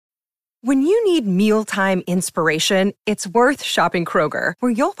When you need mealtime inspiration, it's worth shopping Kroger,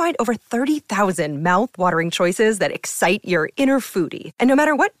 where you'll find over 30,000 mouth-watering choices that excite your inner foodie. And no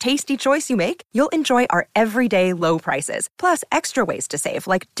matter what tasty choice you make, you'll enjoy our everyday low prices, plus extra ways to save,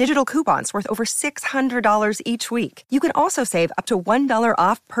 like digital coupons worth over $600 each week. You can also save up to $1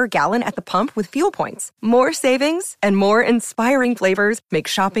 off per gallon at the pump with fuel points. More savings and more inspiring flavors make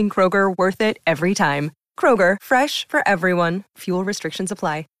shopping Kroger worth it every time. Kroger, fresh for everyone. Fuel restrictions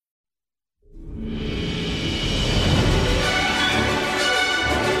apply.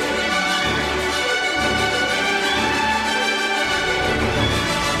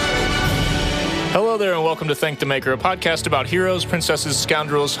 Hello there, and welcome to Thank the Maker, a podcast about heroes, princesses,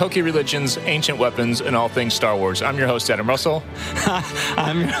 scoundrels, hokey religions, ancient weapons, and all things Star Wars. I'm your host, Adam Russell.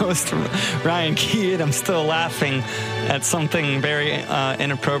 I'm your host, Ryan Keat. I'm still laughing at something very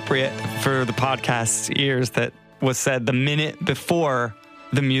inappropriate for the podcast's ears that was said the minute before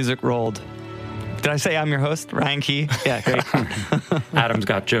the music rolled. Did I say I'm your host, Ryan Keat? Yeah, great. Adam's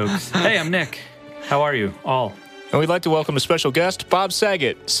got jokes. Hey, I'm Nick. How are you all? And we'd like to welcome a special guest, Bob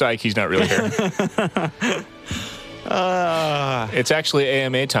Saget. Psych, he's not really here. It's actually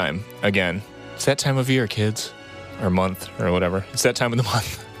AMA time again. It's that time of year, kids. Or month, or whatever. It's that time of the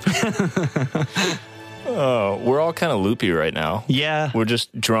month. Oh, we're all kind of loopy right now. Yeah. We're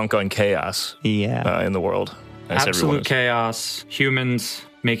just drunk on chaos in the world. Absolute chaos. Humans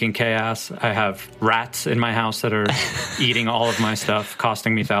making chaos. I have rats in my house that are eating all of my stuff,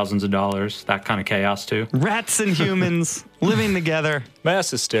 costing me thousands of dollars. That kind of chaos, too. Rats and humans living together.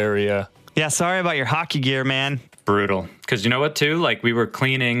 Mass hysteria. Yeah, sorry about your hockey gear, man. Brutal. Because you know what, too? Like, we were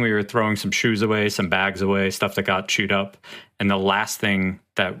cleaning, we were throwing some shoes away, some bags away, stuff that got chewed up. And the last thing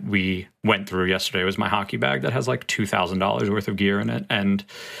that we went through yesterday was my hockey bag that has like $2,000 worth of gear in it. And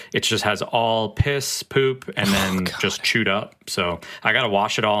it just has all piss, poop, and then just chewed up. So I got to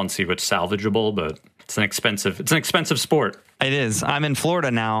wash it all and see what's salvageable, but it's an expensive sport. It is. I'm in Florida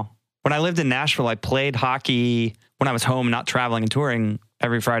now. When I lived in Nashville, I played hockey when I was home, not traveling and touring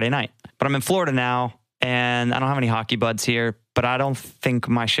every Friday night. But I'm in Florida now, and I don't have any hockey buds here, but I don't think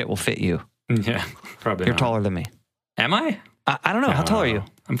my shit will fit you. Yeah, probably You're not. taller than me. Am I? I don't know. How tall are you?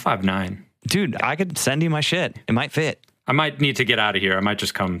 I'm 5'9". Dude, I could send you my shit. It might fit. I might need to get out of here. I might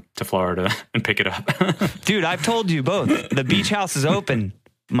just come to Florida and pick it up. Dude, I've told you both. The beach house is open,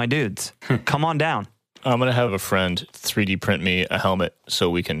 my dudes. Come on down. I'm going to have a friend 3D print me a helmet so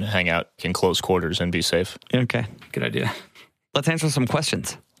we can hang out in close quarters and be safe. Okay. Good idea. Let's answer some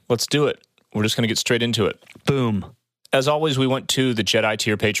questions. Let's do it. We're just going to get straight into it. Boom. As always, we went to the Jedi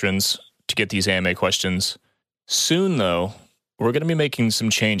tier patrons to get these AMA questions. Soon, though, we're going to be making some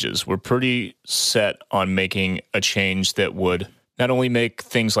changes. We're pretty set on making a change that would not only make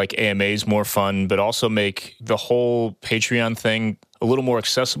things like AMAs more fun, but also make the whole Patreon thing a little more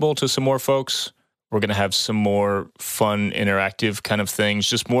accessible to some more folks. We're going to have some more fun, interactive kind of things,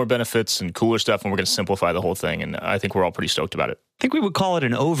 just more benefits and cooler stuff, and we're going to simplify the whole thing, and I think we're all pretty stoked about it. I think we would call it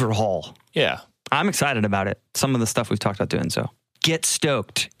an overhaul. Yeah. I'm excited about it. Some of the stuff we've talked about doing, so get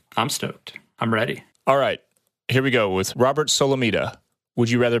stoked. I'm stoked. I'm ready. All right. Here we go with Robert Solomita. Would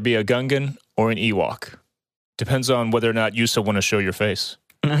you rather be a Gungan or an Ewok? Depends on whether or not you still want to show your face.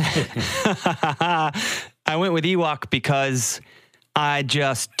 I went with Ewok because I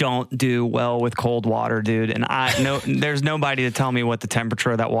just don't do well with cold water, dude. And there's nobody to tell me what the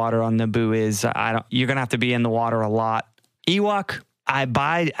temperature of that water on Naboo is. You're going to have to be in the water a lot. Ewok, I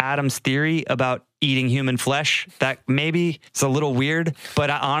buy Adam's theory about eating human flesh. That maybe it's a little weird, but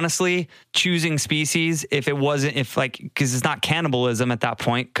honestly, choosing species, because it's not cannibalism at that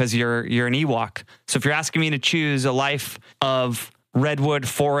point, because you're an Ewok. So if you're asking me to choose a life of redwood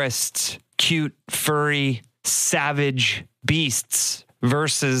forests, cute, furry, savage beasts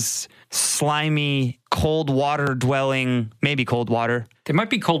versus slimy, cold water dwelling, maybe cold water. They might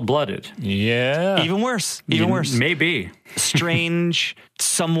be cold-blooded. Yeah. Even worse. Worse. Maybe. Strange,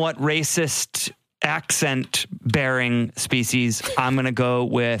 somewhat racist, accent-bearing species. I'm going to go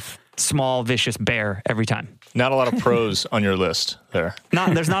with small, vicious bear every time. Not a lot of pros on your list there.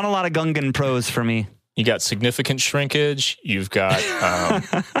 There's not a lot of Gungan pros for me. You got significant shrinkage. You've got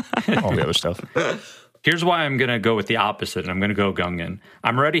all the other stuff. Here's why I'm going to go with the opposite. I'm going to go Gungan.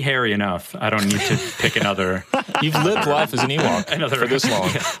 I'm already hairy enough. I don't need to pick another. You've lived life as an Ewok for this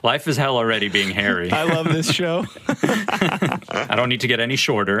long. Life is hell already being hairy. I love this show. I don't need to get any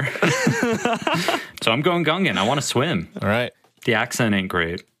shorter. So I'm going Gungan. I want to swim. All right. The accent ain't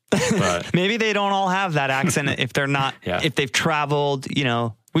great. But maybe they don't all have that accent if they're not, if they've traveled,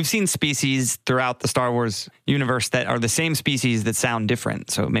 We've seen species throughout the Star Wars universe that are the same species that sound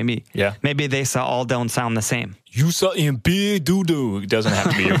different. So maybe they all don't sound the same. You saw in big doo-doo. It doesn't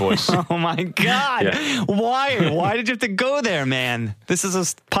have to be your voice. Oh my God. Yeah. Why did you have to go there, man? This is a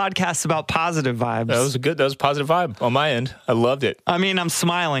podcast about positive vibes. That was a positive vibe on my end. I loved it. I mean, I'm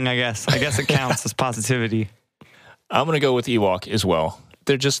smiling, I guess. I guess it counts as positivity. I'm going to go with Ewok as well.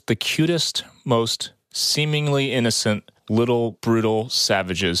 They're just the cutest, most seemingly innocent, little brutal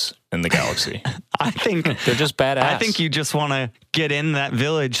savages in the galaxy. I think they're just badass. I think you just want to get in that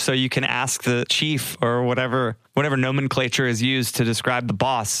village so you can ask the chief or whatever nomenclature is used to describe the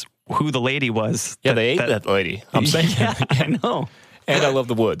boss who the lady was. Yeah, they ate that lady. I'm saying. Yeah, I know. And I love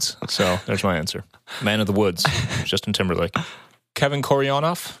the woods. So there's my answer. Man of the Woods, Justin Timberlake. Kevin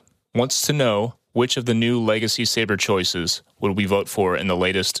Koryanov wants to know which of the new Legacy Saber choices would we vote for in the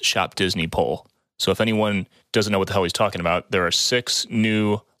latest Shop Disney poll. So if anyone doesn't know what the hell he's talking about, there are 6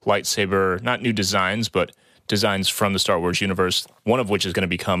 new lightsaber, not new designs, but designs from the Star Wars universe, one of which is going to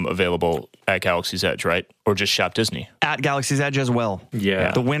become available at Galaxy's Edge, right? Or just Shop Disney. At Galaxy's Edge as well.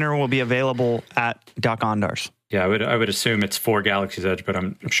 Yeah. The winner will be available at Dok-Ondar's. Yeah, I would assume it's for Galaxy's Edge, but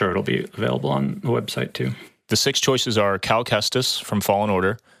I'm sure it'll be available on the website too. The 6 choices are Cal Kestis from Fallen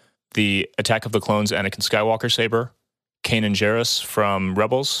Order, the Attack of the Clones Anakin Skywalker saber, Kanan Jarrus from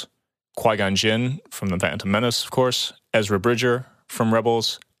Rebels, Qui-Gon Jinn from The Phantom Menace, of course, Ezra Bridger from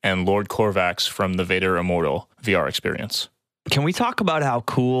Rebels, and Lord Corvax from the Vader Immortal VR experience. Can we talk about how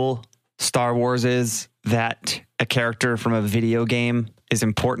cool Star Wars is that a character from a video game is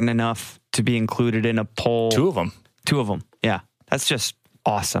important enough to be included in a poll? 2 of them. 2 of them, yeah. That's just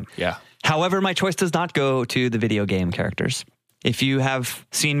awesome. Yeah. However, my choice does not go to the video game characters. If you have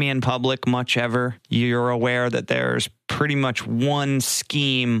seen me in public much ever, you're aware that there's pretty much one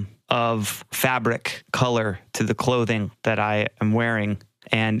scheme of fabric color to the clothing that I am wearing,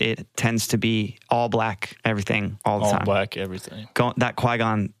 and it tends to be all black everything all the time. All black everything. That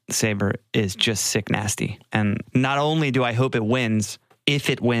Qui-Gon saber is just sick nasty. And not only do I hope it wins, if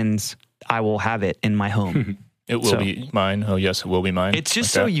it wins, I will have it in my home. It will be mine. Oh, yes, it will be mine. It's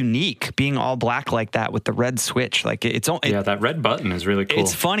just so unique being all black like that with the red switch. Like that red button is really cool.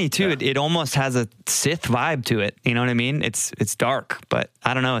 It's funny too. Yeah. It almost has a Sith vibe to it. You know what I mean? It's dark, but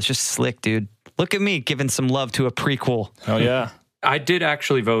I don't know. It's just slick, dude. Look at me giving some love to a prequel. Oh, yeah. I did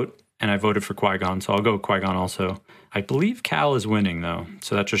actually vote, and I voted for Qui-Gon, so I'll go with Qui-Gon also. I believe Cal is winning, though,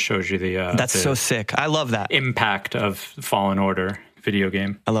 so that just shows you the... That's so sick. I love that. Impact of Fallen Order video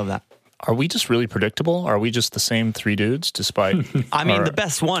game. I love that. Are we just really predictable? Are we just the same 3 dudes despite... I mean, the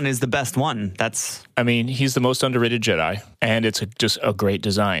best one is the best one. He's the most underrated Jedi, and it's just a great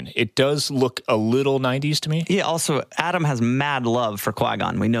design. It does look a little 90s to me. Yeah, also, Adam has mad love for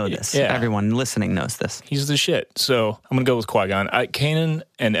Qui-Gon. We know this. Yeah. Everyone listening knows this. He's the shit. So I'm going to go with Qui-Gon. Kanan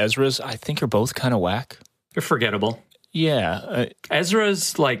and Ezra's, I think, are both kind of whack. They're forgettable. Yeah.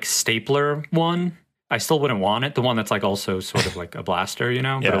 Ezra's, stapler one... I still wouldn't want it. The one that's also sort of like a blaster,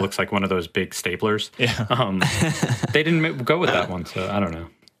 but it looks like one of those big staplers. Yeah. They didn't go with that one, so I don't know.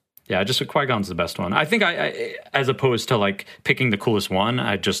 Yeah, just Qui-Gon's the best one. I think I as opposed to picking the coolest one,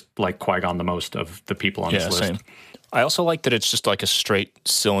 I just like Qui-Gon the most of the people on this list. Same. I also like that it's just like a straight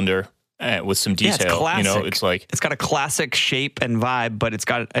cylinder with some detail. Yeah, it's classic. It's got a classic shape and vibe, but it's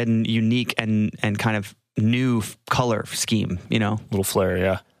got a unique and kind of new color scheme, Little flair,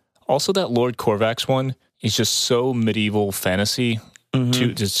 yeah. Also, that Lord Corvax one is just so medieval fantasy.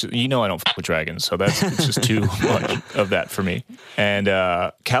 Mm-hmm. I don't fuck with dragons, so it's just too much of that for me. And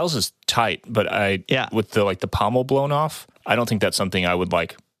Cal's is tight, but with the pommel blown off, I don't think that's something I would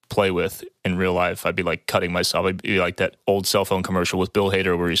play with in real life. I'd be cutting myself. I'd be like that old cell phone commercial with Bill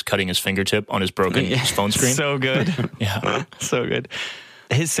Hader where he's cutting his fingertip on his broken phone screen. So good. Yeah, so good.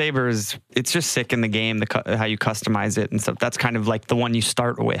 His saber it's just sick in the game, how you customize it and stuff. That's kind of the one you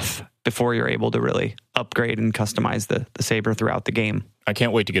start with before you're able to really upgrade and customize the saber throughout the game. I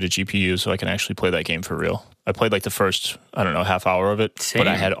can't wait to get a GPU so I can actually play that game for real. I played the first, half hour of it, Same. But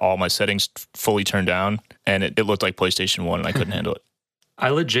I had all my settings fully turned down and it looked like PlayStation 1 and I couldn't handle it. I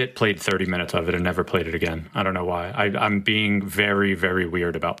legit played 30 minutes of it and never played it again. I don't know why. I'm being very, very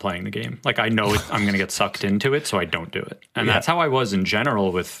weird about playing the game. I know I'm going to get sucked into it, so I don't do it. And that's how I was in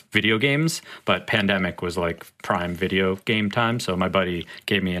general with video games, but pandemic was prime video game time, so my buddy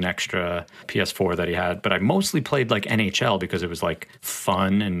gave me an extra PS4 that he had, but I mostly played NHL because it was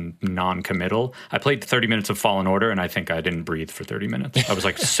fun and non-committal. I played 30 minutes of Fallen Order, and I think I didn't breathe for 30 minutes. I was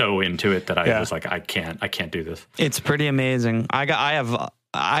so into it that I was I can't do this. It's pretty amazing.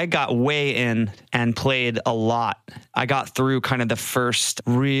 I got way in and played a lot. I got through kind of the first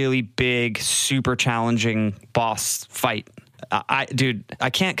really big, super challenging boss fight Dude, I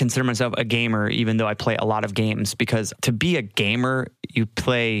can't consider myself a gamer even though I play a lot of games, because to be a gamer, you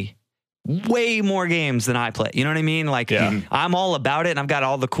play way more games than I play. You know what I mean? Like, I'm all about it, and I've got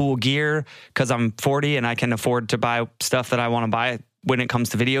all the cool gear because I'm 40 and I can afford to buy stuff that I want to buy when it comes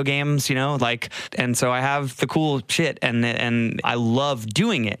to video games, you know, like, and so I have the cool shit, and I love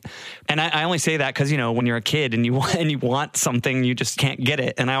doing it. And I only say that because, you know, when you're a kid and you want something, you just can't get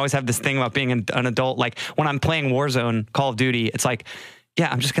it. And I always have this thing about being an adult. Like when I'm playing Warzone, Call of Duty, it's like, yeah,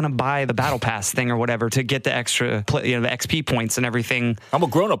 I'm just going to buy the battle pass thing or whatever to get the extra, the XP points and everything. I'm a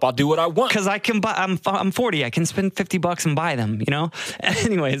grown up. I'll do what I want. Because I can buy, I'm 40. I can spend $50 and buy them, you know?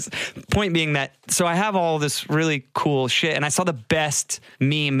 Anyways, point being that, so I have all this really cool shit. And I saw the best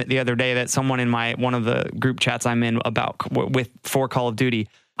meme the other day that someone in one of the group chats I'm in for Call of Duty.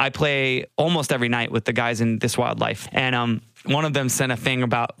 I play almost every night with the guys in This Wild Life. And, one of them sent a thing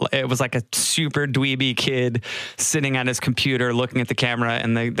about, it was like a super dweeby kid sitting at his computer looking at the camera,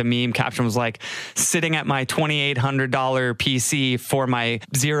 and the meme caption was like, sitting at my $2,800 PC for my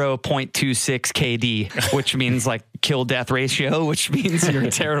 0.26 KD, which means like kill death ratio, which means you're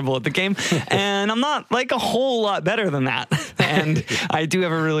terrible at the game. And I'm not like a whole lot better than that. And I do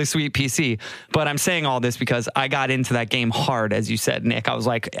have a really sweet PC. But I'm saying all this because I got into that game hard, as you said, Nick. I was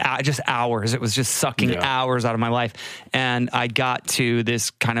like, just hours. It was just sucking hours out of my life. And I got to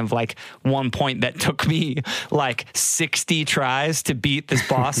this kind of like one point that took me like 60 tries to beat this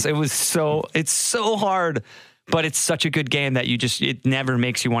boss. It's so hard, but it's such a good game that it never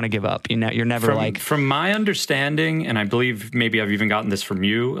makes you want to give up. You know, you're never from my understanding, and I believe maybe I've even gotten this from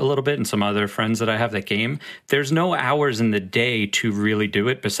you a little bit and some other friends that I have that game, there's no hours in the day to really do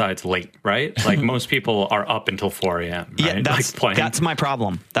it besides late, right? Like most people are up until 4 a.m. Right? Yeah, that's my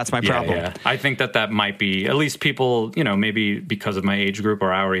problem. That's my problem. Yeah. I think that might be, at least people, you know, maybe because of my age group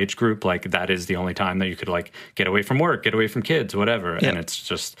or our age group, like that is the only time that you could like get away from work, get away from kids, whatever. Yeah. And it's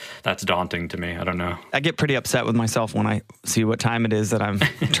just, that's daunting to me. I don't know. I get pretty upset with myself when I see what time it is that I'm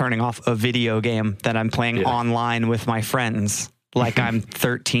turning off a video game that I'm playing online with my friends, like I'm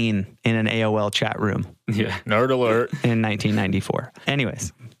 13 in an AOL chat room. Yeah. Nerd alert. In 1994.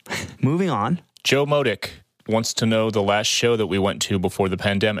 Anyways, moving on. Joe Modick wants to know the last show that we went to before the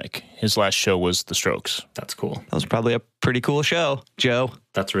pandemic. His last show was The Strokes. That's cool. That was probably a pretty cool show, Joe.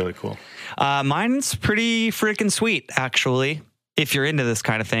 That's really cool. Mine's pretty freaking sweet, actually, if you're into this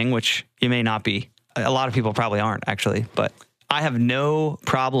kind of thing, which you may not be. A lot of people probably aren't, actually, but I have no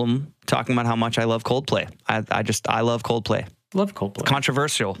problem talking about how much I love Coldplay. I love Coldplay. Love Coldplay.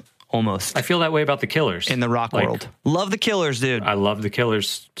 Controversial, almost. I feel that way about the Killers. In the rock world. Love the Killers, dude. I love the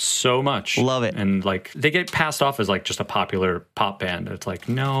Killers so much. Love it. And like they get passed off as like just a popular pop band. It's like,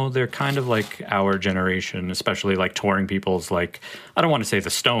 no, they're kind of like our generation, especially like touring people's like, I don't want to say the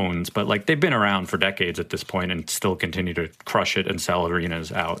Stones, but like they've been around for decades at this point and still continue to crush it and sell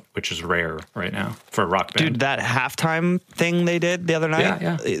arenas out, which is rare right now for a rock band. Dude, that halftime thing they did the other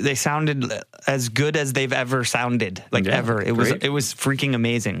night, they sounded as good as they've ever sounded, ever. It was freaking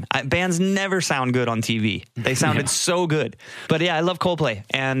amazing. Bands never sound good on TV. They sounded so good. But yeah, I love Coldplay.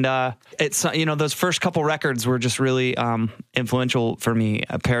 And it's, you know, those first couple records were just really influential for me.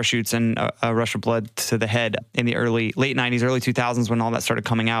 Parachutes and A Rush of Blood to the Head in the late 90s, early 2000s when all that started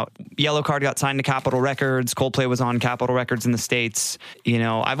coming out. Yellow Card got signed to Capitol Records. Coldplay was on Capitol Records in the States. You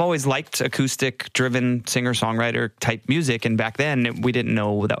know, I've always liked acoustic-driven singer-songwriter type music. And back then, we didn't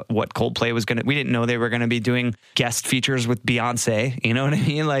know what Coldplay was we didn't know they were going to be doing guest features with Beyonce. You know what I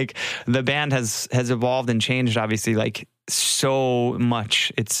mean? Like, the band has evolved and changed, obviously, like so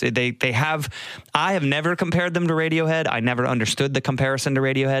much. I have never compared them to Radiohead. I never understood the comparison to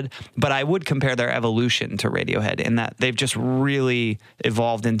Radiohead, but I would compare their evolution to Radiohead in that they've just really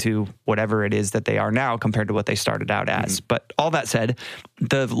evolved into whatever it is that they are now compared to what they started out as. But all that said,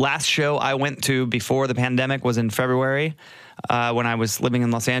 the last show I went to before the pandemic was in February. When I was living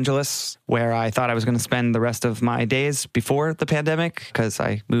in Los Angeles, where I thought I was going to spend the rest of my days before the pandemic, because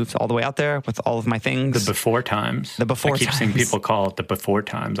I moved all the way out there with all of my things. The before times. The before times. I keep seeing people call it the before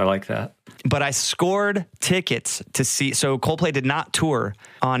times. I like that. But I scored tickets to see. So Coldplay did not tour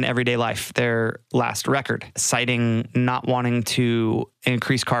on Everyday Life, their last record, citing not wanting to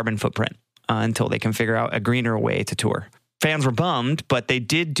increase carbon footprint until they can figure out a greener way to tour. Fans were bummed, but they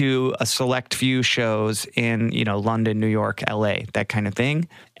did do a select few shows in, you know, London, New York, LA, that kind of thing.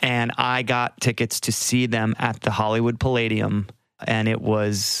 And I got tickets to see them at the Hollywood Palladium, and it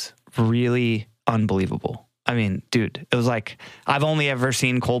was really unbelievable. I mean, dude, it was like I've only ever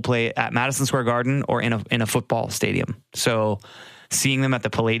seen Coldplay at Madison Square Garden or in a football stadium. So seeing them at the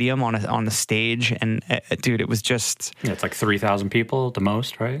Palladium on the stage, and dude, it was just. Yeah, it's like 3,000 people at the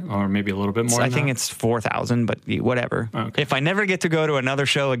most, right? Or maybe a little bit more. I think it's 4,000, but whatever. Okay. If I never get to go to another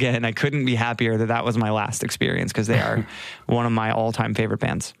show again, I couldn't be happier that was my last experience, because they are one of my all-time favorite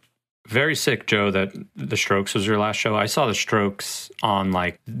bands. Very sick, Joe, that the Strokes was your last show. I saw the Strokes on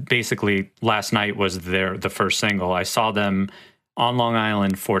basically last night was the first single. I saw them on Long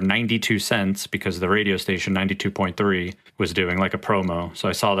Island for 92 cents because the radio station 92.3 was doing like a promo. So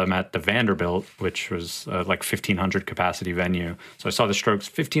I saw them at the Vanderbilt, which was like 1,500 capacity venue. So I saw the Strokes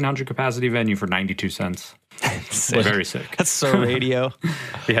 1,500 capacity venue for 92 cents. Sick. Very sick. That's so radio.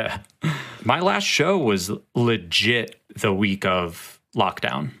 Yeah. My last show was legit the week of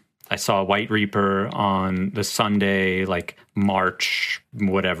lockdown. I saw White Reaper on the Sunday, like March,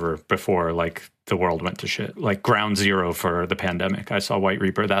 whatever, before like the world went to shit, like ground zero for the pandemic. I saw White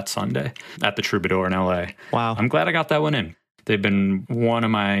Reaper that Sunday at the Troubadour in LA. Wow. I'm glad I got that one in. They've been one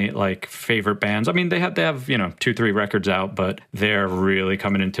of my like favorite bands. I mean, they have 2-3 records out, but they're really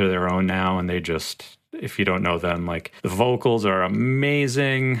coming into their own now. And they just, if you don't know them, like the vocals are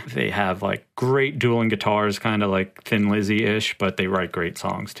amazing. They have like great dueling guitars, kind of like Thin Lizzy-ish, but they write great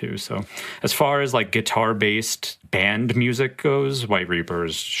songs too. So as far as like guitar-based band music goes, White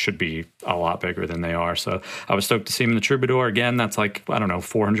Reapers should be a lot bigger than they are. So I was stoked to see them in the Troubadour. Again, that's like, I don't know,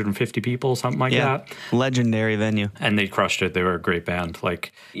 450 people, something like that. Legendary venue. And they crushed it. They were a great band.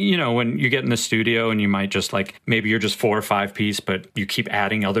 Like, you know, when you get in the studio and you might just like, maybe you're just 4 or 5 piece, but you keep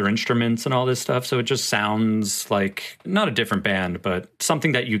adding other instruments and all this stuff. So it just sounds like not a different band, but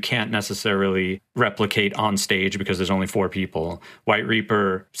something that you can't necessarily replicate on stage because there's only 4 people. White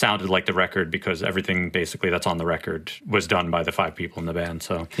Reaper sounded like the record because everything basically that's on the record was done by the 5 people in the band.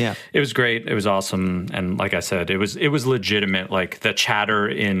 So yeah, it was great. It was awesome. And like I said, it was legitimate. Like the chatter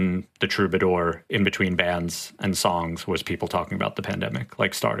in the Troubadour in between bands and songs was people talking about the pandemic,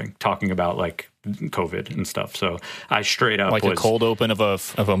 like talking about like COVID and stuff. So I straight up like a cold open of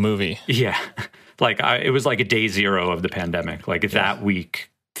a movie. Yeah. Like it was like a day zero of the pandemic. Like that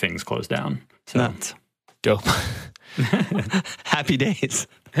week things closed down. So nuts. Dope. Happy days.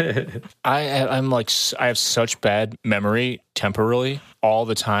 I'm like, I have such bad memory temporarily. All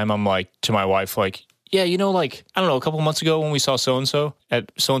the time I'm like to my wife, like, yeah, you know, like, I don't know, a couple months ago when we saw so-and-so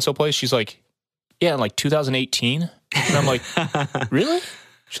at so-and-so place, she's like, yeah, in like 2018. And I'm like, really?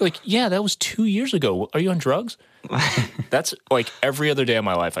 She's like, yeah, that was 2 years ago. Are you on drugs? That's like every other day of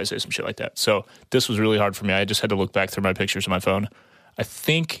my life I say some shit like that. So this was really hard for me. I just had to look back through my pictures on my phone. I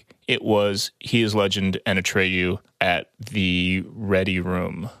think it was He Is Legend and Atreyu at the Ready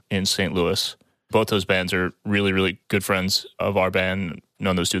Room in St. Louis. Both those bands are really, really good friends of our band.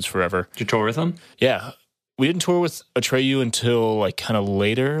 Known those dudes forever. Did you tour with them? Yeah. We didn't tour with Atreyu until like kind of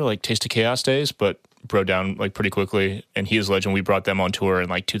later, like Taste of Chaos days, but broke down like pretty quickly. And He Is Legend, we brought them on tour in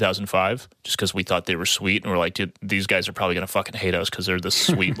like 2005 just because we thought they were sweet. And we're like, dude, these guys are probably going to fucking hate us because they're this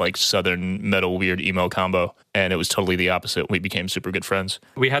sweet, like southern metal, weird emo combo. And it was totally the opposite. We became super good friends.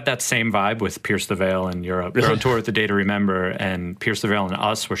 We had that same vibe with Pierce the Veil in Europe. We were on tour with The Day to Remember, and Pierce the Veil and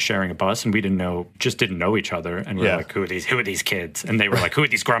us were sharing a bus, and we didn't know each other. And we were like, who are these kids? And they were like, who are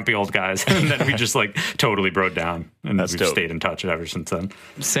these grumpy old guys? And then we just like totally broke down. And we've stayed in touch ever since then.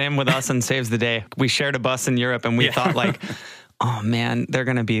 Same with us and Saves the Day. We shared a bus in Europe, and we thought like, oh man, they're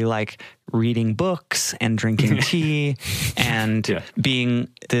going to be like reading books and drinking tea and being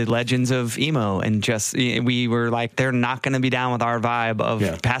the legends of emo. And just, we were like, they're not going to be down with our vibe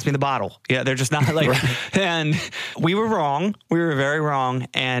of pass me the bottle. Yeah, they're just not like, and we were wrong. We were very wrong.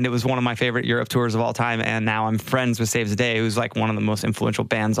 And it was one of my favorite Europe tours of all time. And now I'm friends with Saves the Day, who's like one of the most influential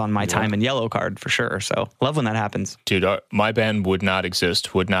bands on my time in Yellow Card for sure. So love when that happens. Dude, my band would not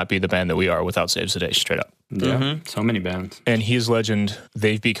exist, would not be the band that we are without Saves the Day, straight up. Yeah, so many bands. And He Is Legend,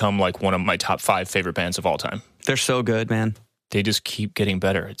 they've become like one of my top 5 favorite bands of all time. They're so good, man. They just keep getting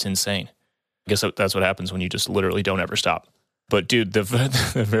better. It's insane. I guess that's what happens when you just literally don't ever stop. But dude, the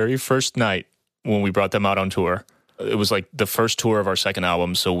very first night when we brought them out on tour, it was like the first tour of our second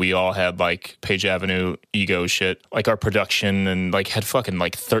album. So we all had like Page Avenue ego shit, like our production, and like had fucking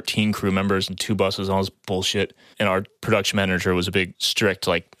like 13 crew members and 2 buses and all this bullshit. And our production manager was a big, strict,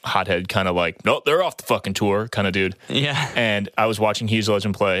 like hothead kind of like, nope, they're off the fucking tour kind of dude. Yeah. And I was watching He Is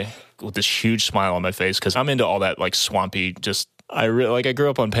Legend play with this huge smile on my face because I'm into all that like swampy, just I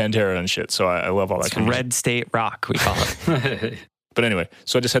grew up on Pantera and shit. So I love all that kind of Red State Rock, we call it. But anyway,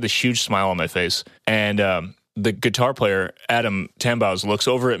 so I just had this huge smile on my face. And the guitar player, Adam Tambaus, looks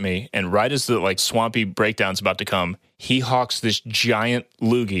over at me, and right as the like swampy breakdown's about to come, he hawks this giant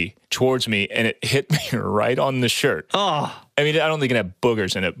loogie towards me, and it hit me right on the shirt. Oh, I mean, I don't think it had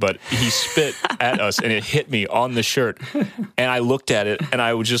boogers in it, but he spit at us, and it hit me on the shirt. And I looked at it, and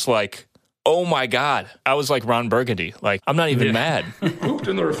I was just like, oh my God. I was like Ron Burgundy. Like, I'm not even mad. Pooped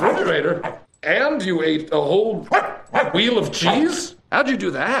in the refrigerator, and you ate a whole wheel of cheese? How'd you do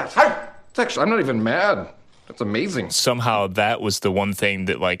that? It's actually, I'm not even mad. That's amazing. Somehow that was the one thing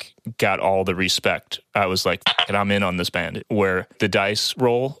that like got all the respect. I was like, and I'm in on this band. Where the dice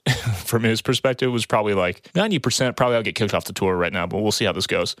roll from his perspective was probably like 90%. Probably I'll get kicked off the tour right now, but we'll see how this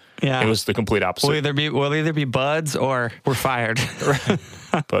goes. Yeah. It was the complete opposite. We'll either be buds or we're fired.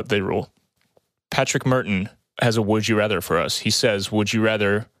 But they rule. Patrick Merton has a would you rather for us. He says, would you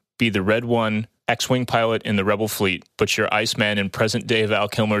rather be the Red One X-Wing pilot in the Rebel fleet, but you're Iceman in present day Val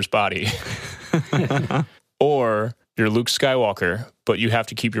Kilmer's body? Or you're Luke Skywalker, but you have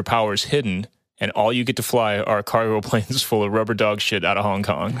to keep your powers hidden, and all you get to fly are cargo planes full of rubber dog shit out of Hong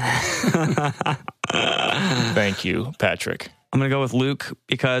Kong. Thank you, Patrick. I'm going to go with Luke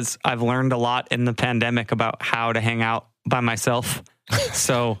because I've learned a lot in the pandemic about how to hang out by myself.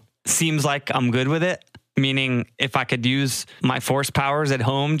 So seems like I'm good with it. Meaning if I could use my force powers at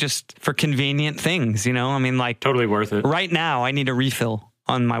home just for convenient things, you know, I mean, like Totally worth it. right now I need a refill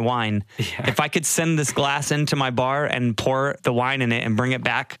on my wine. Yeah. If I could send this glass into my bar and pour the wine in it and bring it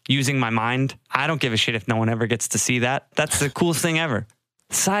back using my mind, I don't give a shit if no one ever gets to see that. That's the coolest thing ever.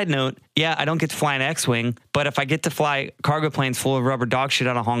 Side note, yeah, I don't get to fly an X-Wing, but if I get to fly cargo planes full of rubber dog shit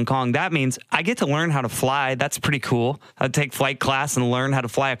out of Hong Kong, that means I get to learn how to fly. That's pretty cool. I'd take flight class and learn how to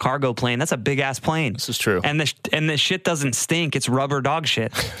fly a cargo plane. That's a big ass plane. This is true. And the shit doesn't stink. It's rubber dog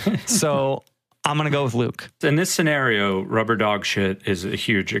shit. So I'm going to go with Luke. In this scenario, rubber dog shit is a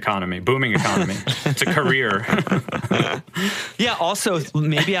huge economy, booming economy. It's a career. Yeah, also,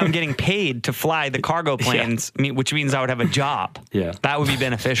 maybe I'm getting paid to fly the cargo planes, which means I would have a job. Yeah. That would be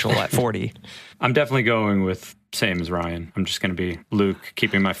beneficial at 40. I'm definitely going with same as Ryan. I'm just going to be Luke,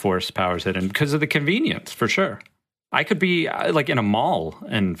 keeping my force powers hidden because of the convenience, for sure. I could be like in a mall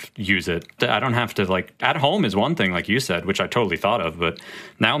and use it. I don't have to like at home is one thing, like you said, which I totally thought of. But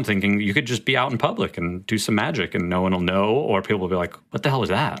now I'm thinking you could just be out in public and do some magic and no one will know, or people will be like, what the hell is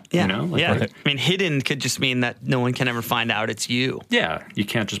that? Yeah. You know? Like, yeah. like, I mean, hidden could just mean that no one can ever find out it's you. yeah. You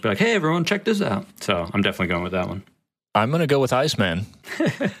can't just be like, hey, everyone, check this out. So I'm definitely going with that one. I'm going to go with Iceman.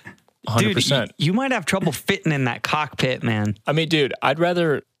 100%. Dude, you might have trouble fitting in that cockpit, man. I mean, dude, I'd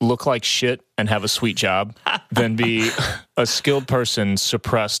rather look like shit and have a sweet job than be a skilled person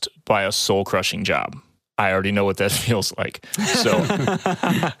suppressed by a soul-crushing job. I already know what that feels like. So,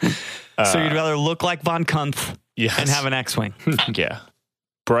 So you'd rather look like Von Kuntz yes. and have an X-Wing. Yeah.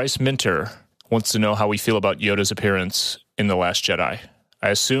 Bryce Minter wants to know how we feel about Yoda's appearance in The Last Jedi. I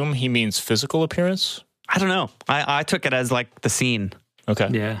assume he means physical appearance? I don't know. I took it as like the scene. Okay.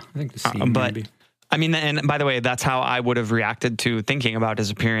 Yeah, I think the scene But maybe. I mean, and by the way, that's how I would have reacted to thinking about his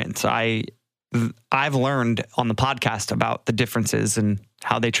appearance. I've learned on the podcast about the differences and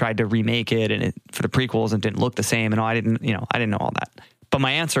how they tried to remake it and for the prequels and didn't look the same. And I didn't know all that. But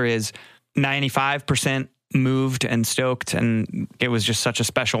my answer is 95% moved and stoked. And it was just such a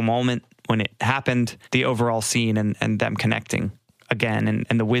special moment when it happened, the overall scene and them connecting again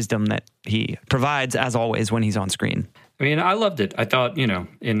and the wisdom that he provides as always when he's on screen. I mean, I loved it. I thought, you know,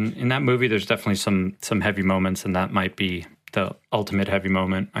 in that movie, there's definitely some heavy moments, and that might be the ultimate heavy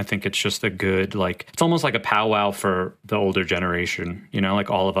moment. I think it's just a good, like, it's almost like a powwow for the older generation, you know,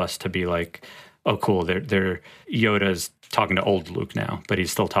 like all of us to be like, oh, cool, they're Yoda's talking to old Luke now, but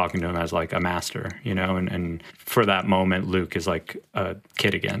he's still talking to him as like a master, you know, and for that moment, Luke is like a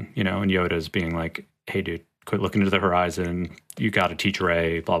kid again, you know, and Yoda's being like, hey, dude, quit looking to the horizon. You got to teach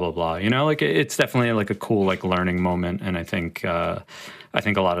Rey, blah, blah, blah. You know, like it's definitely like a cool, like learning moment. And I think a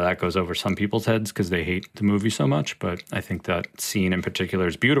lot of that goes over some people's heads because they hate the movie so much. But I think that scene in particular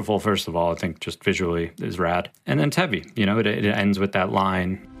is beautiful. First of all, I think just visually is rad. And then it's heavy. You know, it ends with that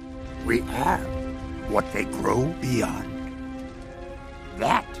line. We are what they grow beyond.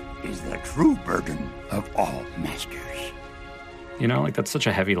 That is the true burden of all masters. You know, like that's such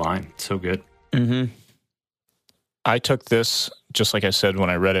a heavy line. It's so good. Mm-hmm. I took this, just like I said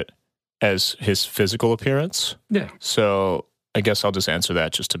when I read it, as his physical appearance. Yeah. So I guess I'll just answer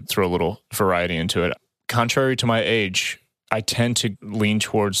that just to throw a little variety into it. Contrary to my age, I tend to lean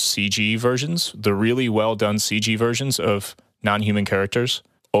towards CG versions, the really well done CG versions of non-human characters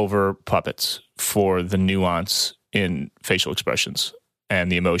over puppets for the nuance in facial expressions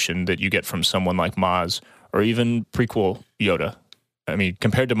and the emotion that you get from someone like Maz or even prequel Yoda. I mean,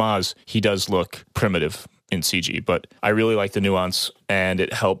 compared to Maz, he does look primitive in CG, but I really like the nuance, and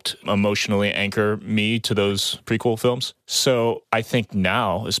it helped emotionally anchor me to those prequel films. So I think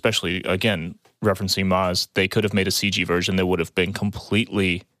now, especially, again, referencing Maz, they could have made a CG version that would have been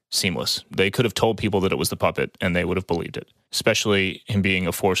completely seamless. They could have told people that it was the puppet, and they would have believed it, especially him being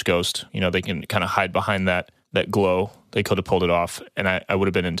a Force ghost. You know, they can kind of hide behind that glow. They could have pulled it off, and I would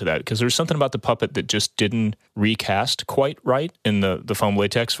have been into that, because there's something about the puppet that just didn't recast quite right in the foam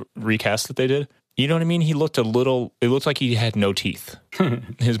latex recast that they did. You know what I mean? It looked like he had no teeth.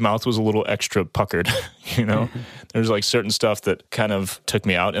 His mouth was a little extra puckered, you know? There's like certain stuff that kind of took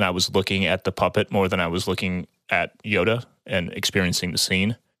me out, and I was looking at the puppet more than I was looking at Yoda and experiencing the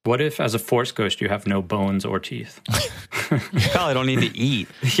scene. What if, as a Force ghost, you have no bones or teeth? You probably don't need to eat.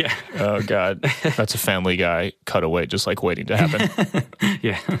 Yeah. Oh, God. That's a Family Guy cutaway, just like waiting to happen.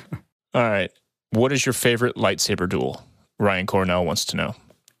 Yeah. All right. What is your favorite lightsaber duel? Ryan Cornell wants to know.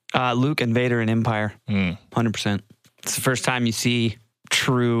 Luke and Vader in Empire. 100%. It's the first time you see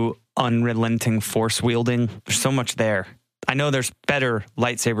true, unrelenting force wielding. There's so much there. I know there's better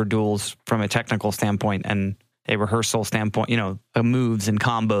lightsaber duels from a technical standpoint and a rehearsal standpoint, you know, moves and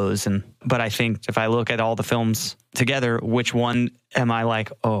combos. But I think if I look at all the films together, which one am I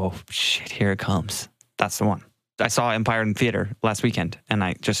like, oh, shit, here it comes? That's the one. I saw Empire in theater last weekend, and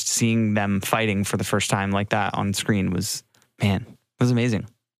I just seeing them fighting for the first time like that on screen was amazing.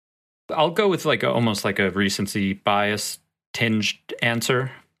 I'll go with almost like a recency bias tinged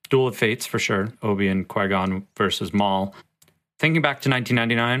answer. Duel of Fates for sure. Obi and Qui-Gon versus Maul. Thinking back to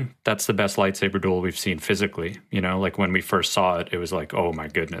 1999, that's the best lightsaber duel we've seen physically. You know, like when we first saw it, it was like, oh my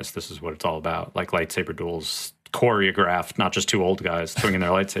goodness, this is what it's all about. Like lightsaber duels choreographed, not just two old guys swinging their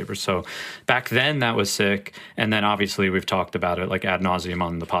lightsabers. So back then that was sick. And then obviously we've talked about it like ad nauseum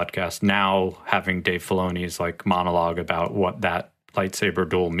on the podcast. Now having Dave Filoni's like monologue about what that lightsaber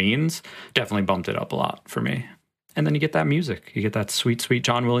duel means definitely bumped it up a lot for me. And then you get that music. You get that sweet, sweet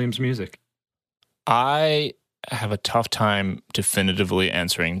John Williams music. I have a tough time definitively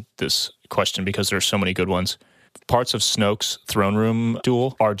answering this question because there are so many good ones. Parts of Snoke's throne room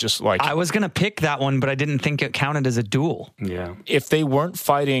duel are just like... I was going to pick that one, but I didn't think it counted as a duel. Yeah. If they weren't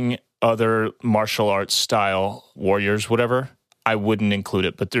fighting other martial arts style warriors, whatever, I wouldn't include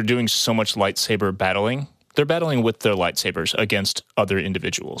it. But they're doing so much lightsaber battling. They're battling with their lightsabers against other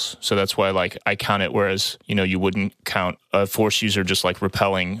individuals. So that's why I count it, whereas, you know, you wouldn't count a Force user just like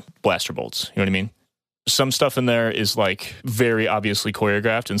repelling blaster bolts. You know what I mean? Some stuff in there is like very obviously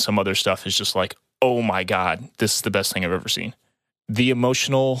choreographed, and some other stuff is just like, oh my God, this is the best thing I've ever seen. The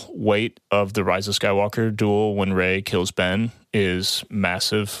emotional weight of the Rise of Skywalker duel when Rey kills Ben is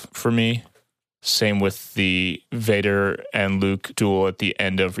massive for me. Same with the Vader and Luke duel at the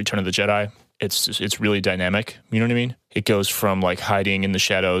end of Return of the Jedi. It's really dynamic. You know what I mean? It goes from like hiding in the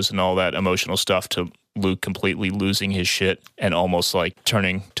shadows and all that emotional stuff to Luke completely losing his shit and almost like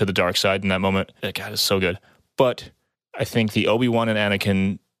turning to the dark side in that moment. God, it's so good. But I think the Obi-Wan and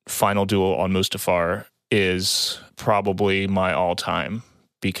Anakin final duel on Mustafar is probably my all-time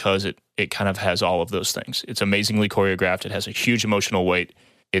because it kind of has all of those things. It's amazingly choreographed. It has a huge emotional weight.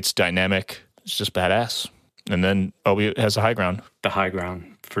 It's dynamic. It's just badass. And then Obi has the high ground. The high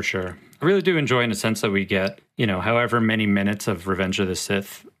ground, for sure. I really do enjoy in a sense that we get, you know, however many minutes of Revenge of the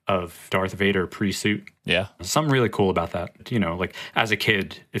Sith of Darth Vader pre-suit. Yeah. Something really cool about that. You know, like as a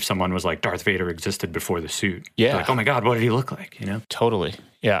kid, if someone was like, Darth Vader existed before the suit. Yeah. Like, oh my God, what did he look like? You know? Totally.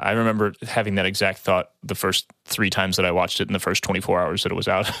 Yeah. I remember having that exact thought the first 3 times that I watched it in the first 24 hours that it was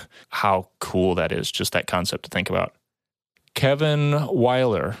out. How cool that is. Just that concept to think about. Kevin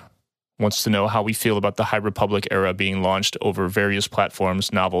Weiler wants to know how we feel about the High Republic era being launched over various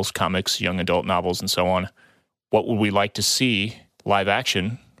platforms, novels, comics, young adult novels, and so on. What would we like to see live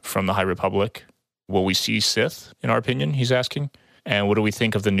action from the High Republic? Will we see Sith, in our opinion, he's asking? And what do we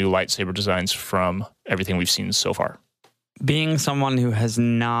think of the new lightsaber designs from everything we've seen so far? Being someone who has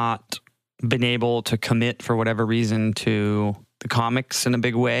not been able to commit for whatever reason to the comics in a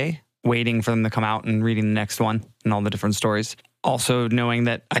big way, waiting for them to come out and reading the next one and all the different stories. Also knowing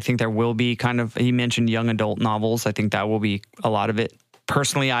that I think there will be he mentioned young adult novels. I think that will be a lot of it.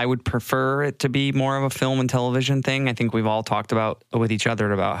 Personally, I would prefer it to be more of a film and television thing. I think we've all talked about with each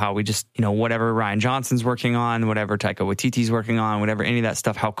other about how we just, you know, whatever Rian Johnson's working on, whatever Taika Waititi's working on, whatever any of that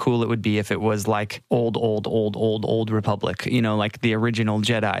stuff, how cool it would be if it was like old Republic, you know, like the original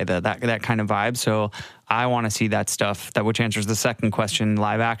Jedi, that kind of vibe. So I want to see that stuff, which answers the second question,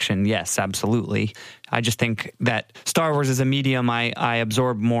 live action. Yes, absolutely. I just think that Star Wars is a medium I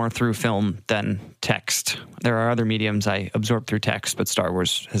absorb more through film than text. There are other mediums I absorb through text, but Star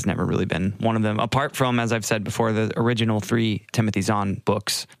Wars has never really been one of them. Apart from, as I've said before, the original 3 Timothy Zahn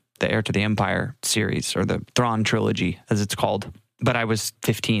books. the Heir to the Empire series, or the Thrawn trilogy, as it's called. But I was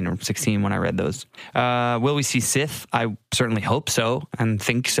 15 or 16 when I read those. Will we see Sith? I certainly hope so and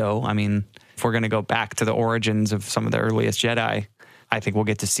think so. I mean, if we're going to go back to the origins of some of the earliest Jedi, I think we'll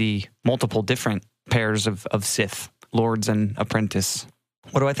get to see multiple different pairs of Sith, Lords and Apprentice.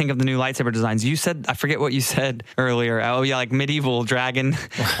 What do I think of the new lightsaber designs? You said, I forget what you said earlier. Oh, yeah, like medieval dragon.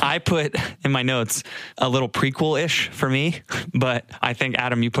 I put in my notes a little prequel-ish for me, but I think,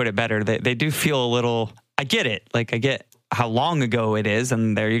 Adam, you put it better. They do feel a little, I get it. Like, I get how long ago it is,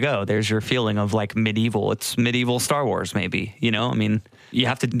 and there you go. There's your feeling of like medieval. It's medieval Star Wars, maybe, you know? I mean, you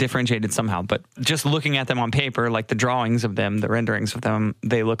have to differentiate it somehow, but just looking at them on paper, like the drawings of them, the renderings of them,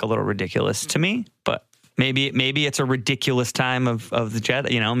 they look a little ridiculous to me, but maybe it's a ridiculous time of the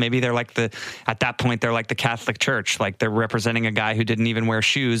Jedi, you know? Maybe they're like at that point, they're like the Catholic Church, like they're representing a guy who didn't even wear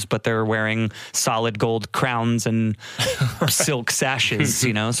shoes, but they're wearing solid gold crowns and silk sashes,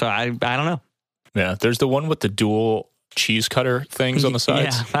 you know? So I don't know. Yeah, there's the one with the dual cheese cutter things on the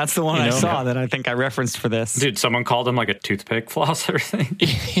sides. Yeah, that's the one I saw that I think I referenced for this. Dude, someone called them like a toothpick flosser thing.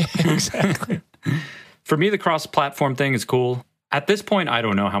 Yeah, exactly. For me, the cross-platform thing is cool. At this point, I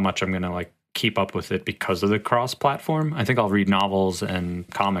don't know how much I'm going to like keep up with it because of the cross-platform. I think I'll read novels and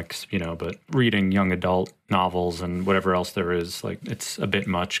comics, you know, but reading young adult novels and whatever else there is, like, it's a bit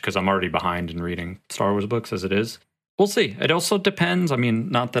much because I'm already behind in reading Star Wars books as it is. We'll see. It also depends. I mean,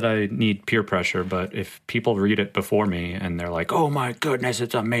 not that I need peer pressure, but if people read it before me and they're like, oh my goodness,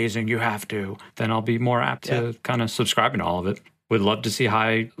 it's amazing, you have to, then I'll be more apt to kind of subscribe to all of it. Would love to see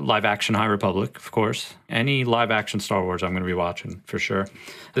live action High Republic, of course. Any live action Star Wars I'm going to be watching for sure.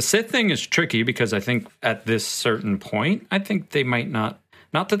 The Sith thing is tricky because I think at this certain point, I think they might not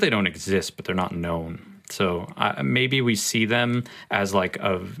that they don't exist, but they're not known. So maybe we see them as like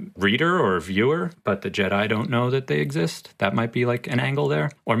a reader or a viewer, but the Jedi don't know that they exist. That might be like an angle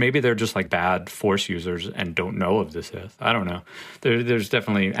there. Or maybe they're just like bad Force users and don't know of the Sith. I don't know. There's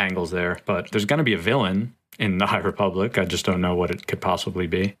definitely angles there, but there's going to be a villain in the High Republic. I just don't know what it could possibly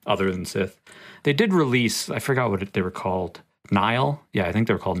be other than Sith. They did release, I forgot what they were called. Nile? Yeah, I think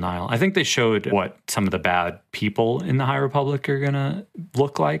they were called Nile. I think they showed what some of the bad people in the High Republic are going to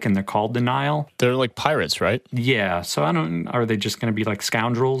look like, and they're called the Nile. They're like pirates, right? Yeah, so are they just going to be like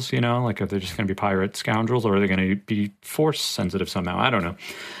scoundrels, you know? Like, are they just going to be pirate scoundrels, or are they going to be Force sensitive somehow? I don't know.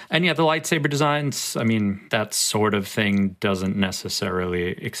 And yeah, the lightsaber designs, I mean, that sort of thing doesn't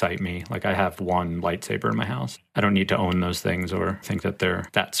necessarily excite me. Like, I have one lightsaber in my house. I don't need to own those things or think that they're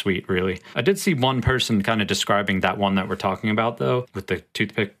that sweet, really. I did see one person kind of describing that one that we're talking about, though, with the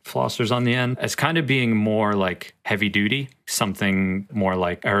toothpick flossers on the end, as kind of being more like heavy duty, something more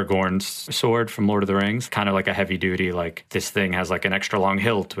like Aragorn's sword from Lord of the Rings, kind of like a heavy duty, like this thing has like an extra long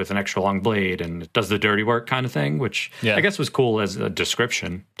hilt with an extra long blade and it does the dirty work kind of thing, which I guess was cool as a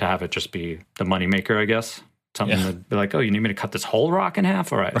description to have it just be the moneymaker, I guess. Something that'd be like, oh, you need me to cut this whole rock in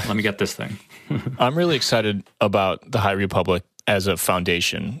half? All right, let me get this thing. I'm really excited about the High Republic as a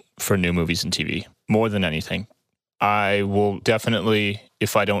foundation for new movies and TV, more than anything. I will definitely,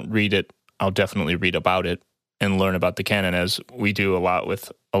 if I don't read it, I'll definitely read about it and learn about the canon, as we do a lot with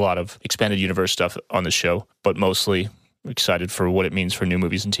a lot of expanded universe stuff on the show, but mostly excited for what it means for new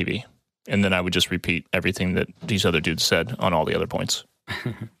movies and TV. And then I would just repeat everything that these other dudes said on all the other points.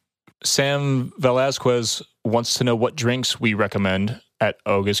 Sam Velasquez wants to know what drinks we recommend at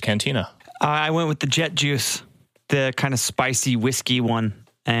Oga's Cantina. I went with the Jet Juice, the kind of spicy whiskey one,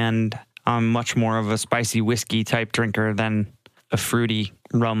 and I'm much more of a spicy whiskey type drinker than a fruity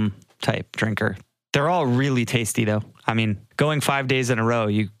rum type drinker. They're all really tasty, though. I mean, going 5 days in a row,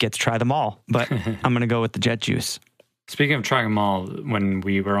 you get to try them all, but I'm going to go with the Jet Juice. Speaking of trying them all, when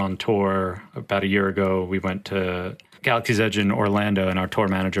we were on tour about a year ago, we went to Galaxy's Edge in Orlando, and our tour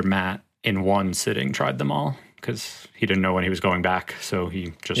manager, Matt, in one sitting tried them all because he didn't know when he was going back, so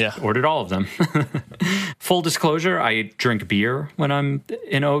he just ordered all of them. Full disclosure, I drink beer when I'm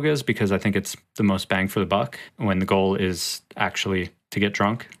in Oga's because I think it's the most bang for the buck. When the goal is actually to get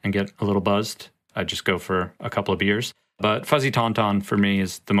drunk and get a little buzzed, I just go for a couple of beers. But Fuzzy Tauntaun for me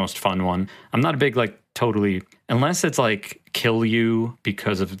is the most fun one. I'm not a big, totally, unless it's kill you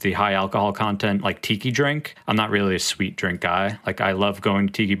because of the high alcohol content, like tiki drink. I'm not really a sweet drink guy. I love going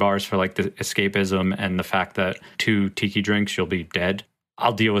to tiki bars for the escapism and the fact that 2 tiki drinks, you'll be dead.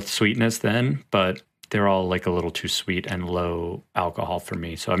 I'll deal with sweetness then, but they're all a little too sweet and low alcohol for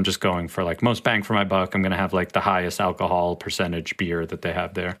me. So I'm just going for most bang for my buck. I'm going to have the highest alcohol percentage beer that they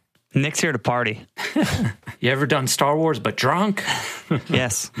have there. Nick's here to party. You ever done Star Wars but drunk?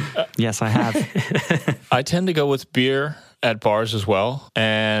 Yes. Yes, I have. I tend to go with beer at bars as well.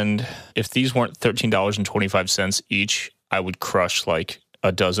 And if these weren't $13.25 each, I would crush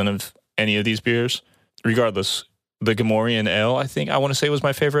a dozen of any of these beers. Regardless, the Gamorrean Ale, I want to say was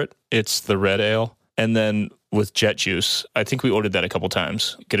my favorite. It's the red ale. And then with Jet Juice, I think we ordered that a couple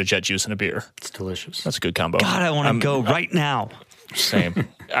times. Get a Jet Juice and a beer. It's delicious. That's a good combo. God, I want to go right now. Same.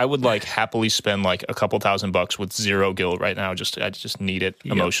 I would like happily spend like a couple $1,000 with zero guilt right now. I just need it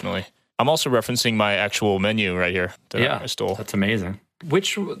emotionally. I'm also referencing my actual menu right here that I stole. That's amazing.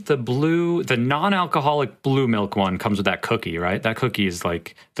 The non-alcoholic blue milk one comes with that cookie, right? That cookie is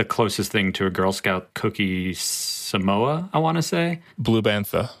like the closest thing to a Girl Scout cookie Samoa, I want to say. Blue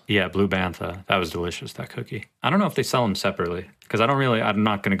Bantha. Yeah, Blue Bantha. That was delicious, that cookie. I don't know if they sell them separately because I'm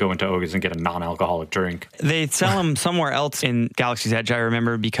not going to go into Oga's and get a non-alcoholic drink. They sell them somewhere else in Galaxy's Edge, I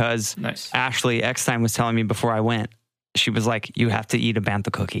remember, because Ashley Eckstein was telling me before I went, she was like, you have to eat a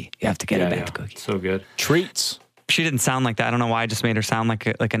Bantha cookie. You have to get a Bantha cookie. So good. Treats. She didn't sound like that. I don't know why I just made her sound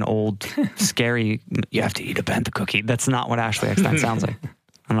like an old, scary, you have to eat a Bantha cookie. That's not what Ashley Eckstein sounds like. I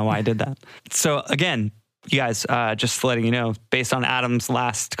don't know why I did that. So again, you guys, just letting you know, based on Adam's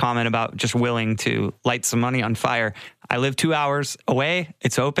last comment about just willing to light some money on fire, I live 2 hours away.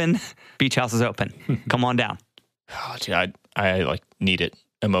 It's open. Beach House is open. Come on down. Oh, gee, I like need it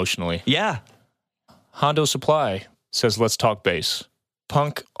emotionally. Yeah. Hondo Supply says, let's talk bass.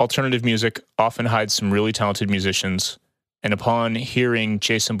 Punk alternative music often hides some really talented musicians, and upon hearing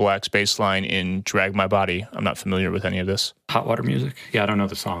Jason Black's bass line in Drag My Body, I'm not familiar with any of this. Hot Water Music? Yeah, I don't know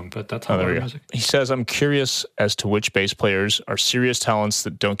the song, but that's Hot Water Music. He says, I'm curious as to which bass players are serious talents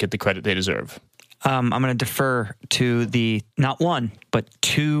that don't get the credit they deserve. I'm going to defer to the, not one, but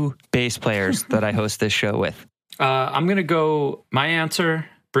two bass players that I host this show with. I'm going to go, my answer,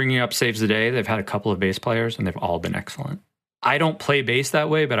 bringing up Saves the Day. They've had a couple of bass players, and they've all been excellent. I don't play bass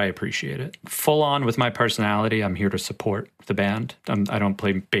that way, but I appreciate it. Full on with my personality, I'm here to support the band. I don't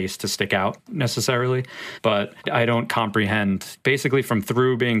play bass to stick out necessarily, but I don't comprehend. Basically, from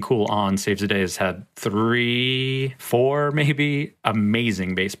through being cool on, Saves the Day has had 3, 4 maybe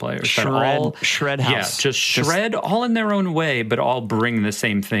amazing bass players. Shred house. Yeah, just shred all in their own way, but all bring the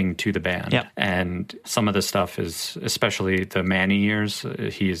same thing to the band. Yep. And some of the stuff is, especially the Manny years,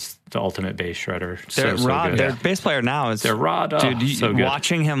 he's the ultimate bass shredder. So good. Their bass player now is... They're Rod. Dude, So good.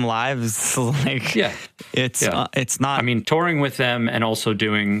 Watching him live is like... Yeah. It's not... I mean, touring with them and also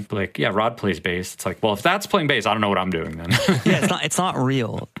doing, like, Rod plays bass. It's like, well, if that's playing bass, I don't know what I'm doing then. Yeah, it's not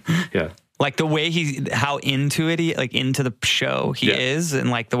real. Yeah. Like the way how into it, into the show he is, and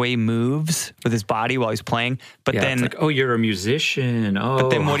like the way he moves with his body while he's playing. But then, it's like, oh, you're a musician. Oh. But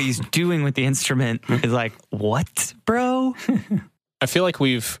then what he's doing with the instrument is like, what, bro? I feel like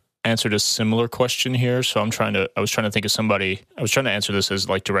we've answered a similar question here, so I was trying to think of somebody. I was trying to answer this as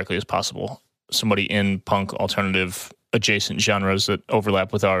like directly as possible. Somebody in punk alternative adjacent genres that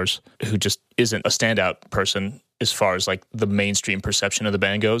overlap with ours who just isn't a standout person as far as like the mainstream perception of the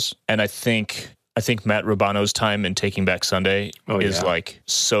band goes. And I think Matt Rubano's time in Taking Back Sunday is like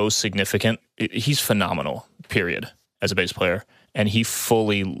so significant. He's phenomenal, period, as a bass player. And he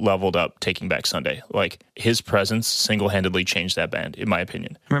fully leveled up Taking Back Sunday. Like his presence single-handedly changed that band, in my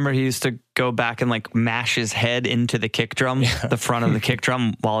opinion. Remember, he used to go back and like mash his head into the kick drum, the front of the kick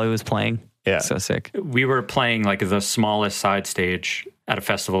drum while he was playing. Yeah. So sick. We were playing like the smallest side stage at a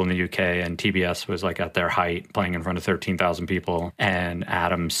festival in the UK, and TBS was like at their height, playing in front of 13,000 people. And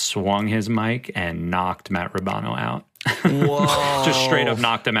Adam swung his mic and knocked Matt Rubano out. Whoa. Just straight up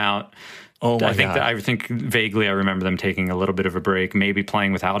knocked him out. Oh my God. I think vaguely I remember them taking a little bit of a break, maybe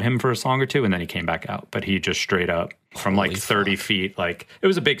playing without him for a song or two, and then he came back out. But he just straight up from like 30 feet, like it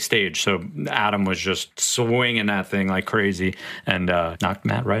was a big stage. So Adam was just swinging that thing like crazy and knocked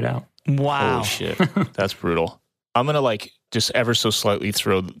Matt right out. Wow. Holy shit. That's brutal. I'm going to like just ever so slightly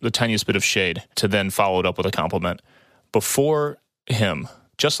throw the tiniest bit of shade to then follow it up with a compliment. Before him,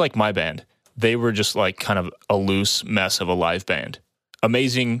 just like my band, they were just like kind of a loose mess of a live band.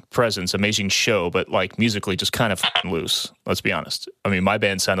 Amazing presence, amazing show, but like musically just kind of loose. Let's be honest. I mean, my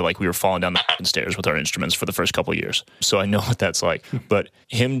band sounded like we were falling down the stairs with our instruments for the first couple of years. So I know what that's like. But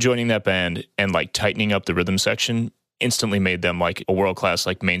him joining that band and like tightening up the rhythm section instantly made them like a world-class,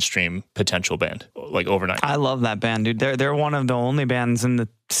 like mainstream potential band, like overnight. I love that band, dude. They're one of the only bands in the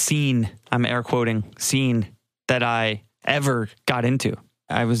scene, I'm air quoting, scene that I ever got into.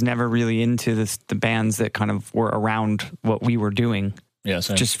 I was never really into the bands that kind of were around what we were doing. Yeah,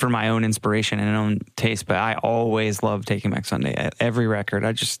 same. Just for my own inspiration and own taste. But I always loved Taking Back Sunday. At every record,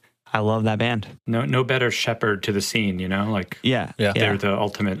 I love that band. No better shepherd to the scene, you know? Like, yeah. They're the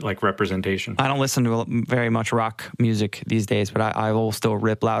ultimate like representation. I don't listen to very much rock music these days, but I will still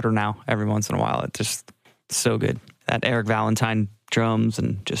rip louder now every once in a while. It's just so good. That Eric Valentine drums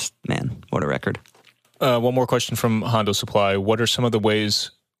and just, man, what a record. One more question from Hondo Supply. What are some of the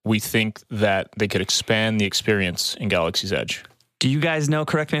ways we think that they could expand the experience in Galaxy's Edge? Do you guys know,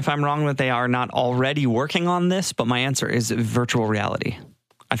 correct me if I'm wrong, that they are not already working on this? But my answer is virtual reality.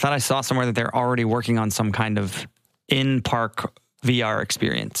 I thought I saw somewhere that they're already working on some kind of in-park VR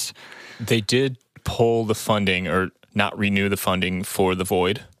experience. They did pull the funding or not renew the funding for the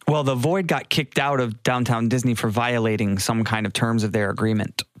Void. Well, the Void got kicked out of Downtown Disney for violating some kind of terms of their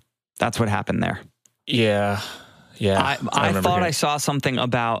agreement. That's what happened there. Yeah. I thought I saw something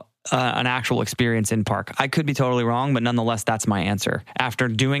about an actual experience in park. I could be totally wrong, but nonetheless, that's my answer. After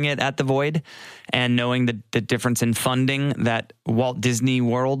doing it at the Void and knowing the difference in funding that Walt Disney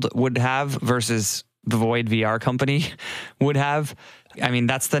World would have versus the Void VR company would have, I mean,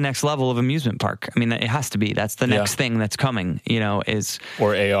 that's the next level of amusement park. I mean, it has to be. That's the next thing that's coming, is...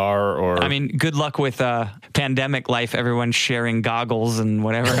 Or AR or... I mean, good luck with pandemic life, everyone sharing goggles and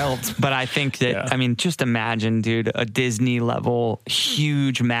whatever else. But I think that, I mean, just imagine, dude, a Disney level,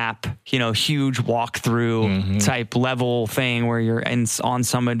 huge map, huge walkthrough type level thing where you're on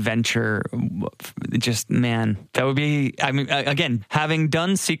some adventure. Just, man, that would be... I mean, again, having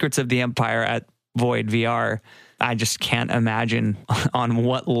done Secrets of the Empire at Void VR, I just can't imagine on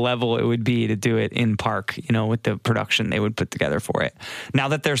what level it would be to do it in park, with the production they would put together for it. Now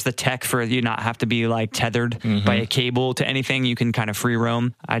that there's the tech for you not have to be like tethered by a cable to anything, you can kind of free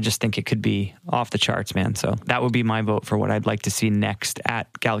roam. I just think it could be off the charts, man. So that would be my vote for what I'd like to see next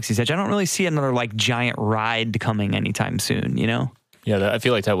at Galaxy's Edge. I don't really see another like giant ride coming anytime soon, Yeah, I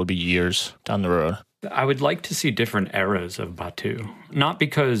feel like that would be years down the road. I would like to see different eras of Batuu. Not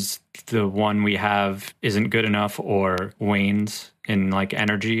because the one we have isn't good enough or wanes in like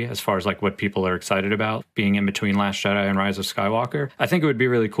energy as far as like what people are excited about being in between Last Jedi and Rise of Skywalker. I think it would be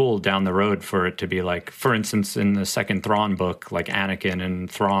really cool down the road for it to be like, for instance, in the second Thrawn book, like Anakin and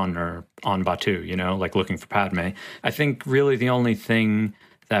Thrawn are on Batuu, like looking for Padme. I think really the only thing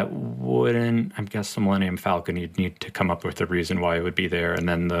that wouldn't, I guess the Millennium Falcon, you'd need to come up with a reason why it would be there, and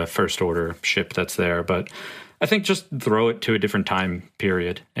then the First Order ship that's there. But I think just throw it to a different time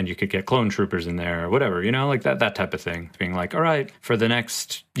period, and you could get clone troopers in there or whatever, like that type of thing. Being like, all right, for the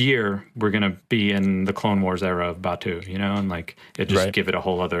next year, we're going to be in the Clone Wars era of Batuu, and like it just give it a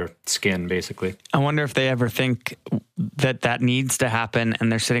whole other skin, basically. I wonder if they ever think that needs to happen,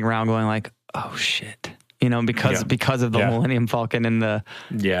 and they're sitting around going like, oh, shit. Because of the Millennium Falcon and the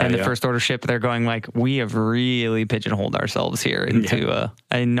First Order ship, they're going like, we have really pigeonholed ourselves here into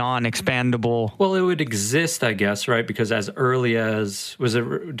a non-expandable. Well, it would exist, I guess, right? Because as early as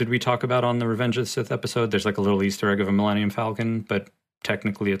did we talk about on the Revenge of the Sith episode? There's like a little Easter egg of a Millennium Falcon, but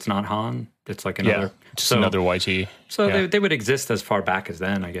technically it's not Han. It's like another, another YT. So they would exist as far back as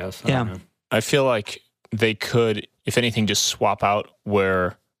then, I guess. I don't know. I feel like they could, if anything, just swap out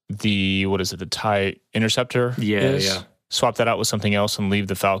where the TIE Interceptor is. Swap that out with something else and leave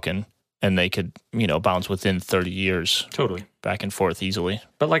the Falcon, and they could, bounce within 30 years. Totally. Back and forth easily.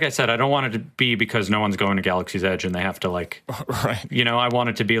 But like I said, I don't want it to be because no one's going to Galaxy's Edge and they have to like, right. I want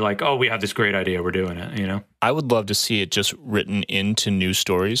it to be like, oh, we have this great idea, we're doing it, I would love to see it just written into new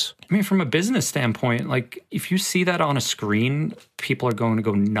stories. I mean, from a business standpoint, like if you see that on a screen, people are going to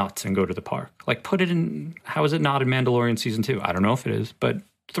go nuts and go to the park. Like put it in, how is it not in Mandalorian Season 2? I don't know if it is, but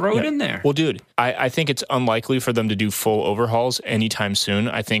throw it in there. Well, dude, I think it's unlikely for them to do full overhauls anytime soon.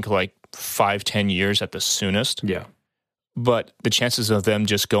 I think like 5-10 years at the soonest. Yeah. But the chances of them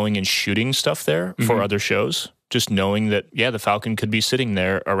just going and shooting stuff there for other shows, just knowing that, the Falcon could be sitting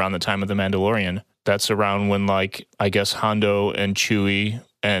there around the time of The Mandalorian. That's around when, like, I guess Hondo and Chewie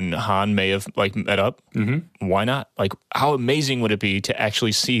and Han may have, like, met up. Mm-hmm. Why not? Like, how amazing would it be to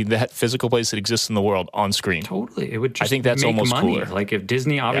actually see that physical place that exists in the world on screen? Totally. It would just I think that's make almost money. cooler. Like, if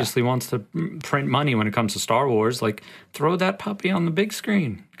Disney obviously wants to print money when it comes to Star Wars, like, throw that puppy on the big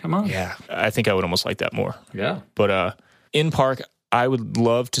screen. Come on. Yeah. I think I would almost like that more. Yeah. But in park, I would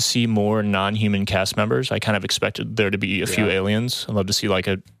love to see more non-human cast members. I kind of expected there to be a few aliens. I'd love to see like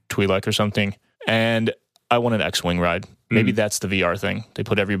a Twi'lek or something. And I want an X-Wing ride. Maybe that's the VR thing. They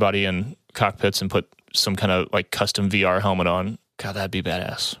put everybody in cockpits and put some kind of like custom VR helmet on. God, that'd be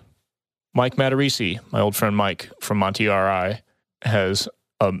badass. Mike Matarisi, my old friend Mike from Monty RI, has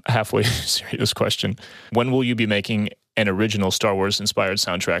a halfway serious question. When will you be making an original Star Wars inspired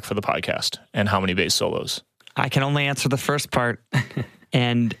soundtrack for the podcast? And how many bass solos? I can only answer the first part,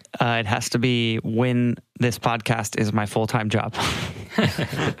 and it has to be when this podcast is my full-time job.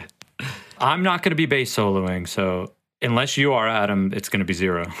 I'm not going to be bass soloing, so unless you are, Adam, it's going to be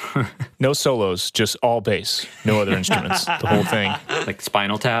 0. No solos, just all bass, no other instruments, the whole thing. Like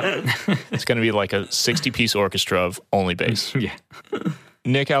Spinal Tap? It's going to be like a 60-piece orchestra of only bass. Yeah.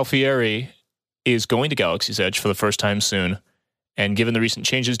 Nick Alfieri is going to Galaxy's Edge for the first time soon. And given the recent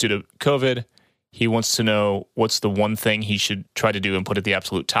changes due to COVID, he wants to know what's the one thing he should try to do and put at the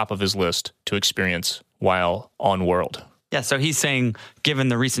absolute top of his list to experience while on World. Yeah, so he's saying, given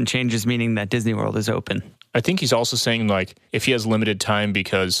the recent changes, meaning that Disney World is open. I think he's also saying, like, if he has limited time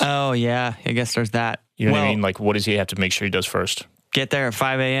because... Oh, yeah, I guess there's that. You know what I mean? Like, what does he have to make sure he does first? Get there at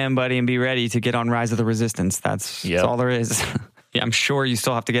 5 a.m., buddy, and be ready to get on Rise of the Resistance. That's all there is. Yeah, I'm sure you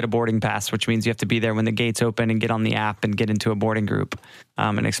still have to get a boarding pass, which means you have to be there when the gates open and get on the app and get into a boarding group.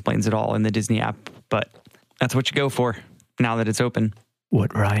 And explains it all in the Disney app. But that's what you go for now that it's open.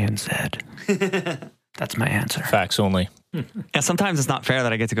 What Ryan said. That's my answer. Facts only. Yeah, sometimes it's not fair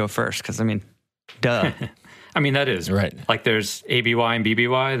that I get to go first because, I mean, duh. I mean, that is right. Like, there's ABY and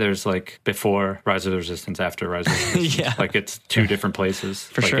BBY. There's like before Rise of the Resistance, after Rise of the Resistance. Yeah. Like, it's two different places.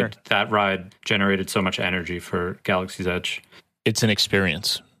 For sure. That ride generated so much energy for Galaxy's Edge. It's an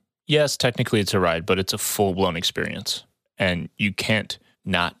experience. Yes, technically it's a ride, but it's a full-blown experience. And you can't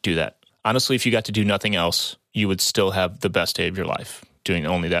not do that. Honestly, if you got to do nothing else, you would still have the best day of your life doing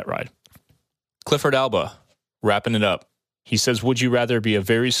only that ride. Clifford Alba, wrapping it up. He says, would you rather be a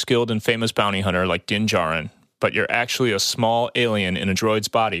very skilled and famous bounty hunter like Din Djarin, but you're actually a small alien in a droid's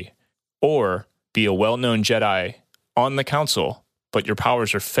body, or be a well-known Jedi on the council, but your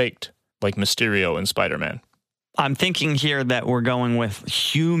powers are faked like Mysterio in Spider-Man? I'm thinking here that we're going with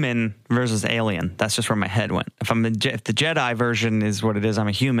human versus alien. That's just where my head went. If the Jedi version is what it is, I'm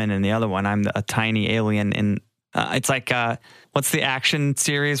a human, and the other one, I'm a tiny alien. It's like what's the action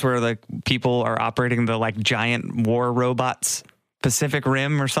series where the people are operating the like giant war robots, Pacific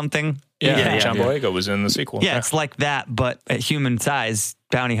Rim or something? Yeah. John Boyega was in the sequel. Yeah, it's like that, but a human size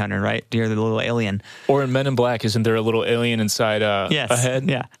bounty hunter, right? You're the little alien. Or in Men in Black, isn't there a little alien inside a head?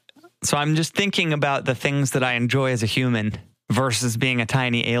 Yeah. So I'm just thinking about the things that I enjoy as a human versus being a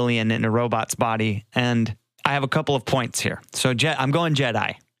tiny alien in a robot's body. And I have a couple of points here. So I'm going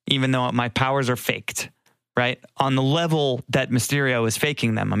Jedi, even though my powers are faked, right? On the level that Mysterio is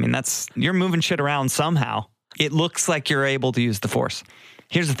faking them. I mean, you're moving shit around somehow. It looks like you're able to use the Force.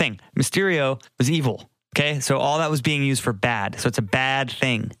 Here's the thing. Mysterio was evil, okay? So all that was being used for bad. So it's a bad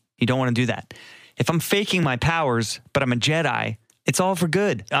thing. You don't want to do that. If I'm faking my powers, but I'm a Jedi, it's all for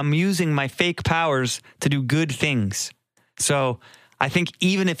good. I'm using my fake powers to do good things. So I think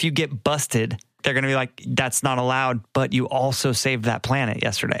even if you get busted, they're going to be like, that's not allowed, but you also saved that planet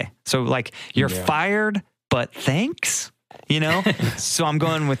yesterday. So like you're fired, but thanks, you know? So I'm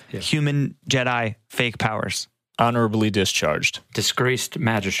going with human Jedi fake powers. Honorably discharged. Disgraced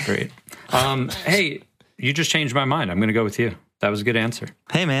magistrate. Hey, you just changed my mind. I'm going to go with you. That was a good answer.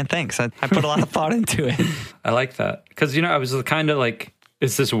 Hey, man, thanks. I put a lot of thought into it. I like that. Because, I was kind of like,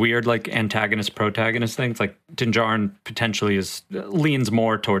 it's this weird, like, antagonist-protagonist thing. It's like Din Djarin potentially leans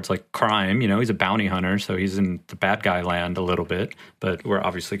more towards, like, crime. He's a bounty hunter, so he's in the bad guy land a little bit. But we're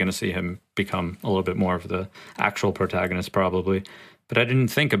obviously going to see him become a little bit more of the actual protagonist, probably. But I didn't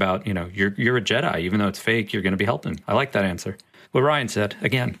think about, you're a Jedi. Even though it's fake, you're going to be helping. I like that answer. What Ryan said,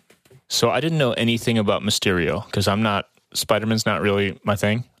 again. So I didn't know anything about Mysterio, because Spider-Man's not really my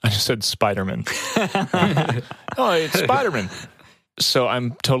thing. I just said Spider-Man. Oh, it's Spider-Man. So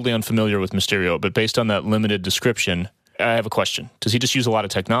I'm totally unfamiliar with Mysterio, but based on that limited description, I have a question. Does he just use a lot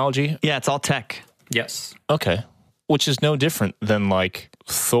of technology? Yeah, it's all tech. Yes. Okay. Which is no different than like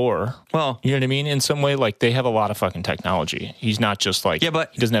Thor. Well, you know what I mean? In some way, like they have a lot of fucking technology. He's not just like,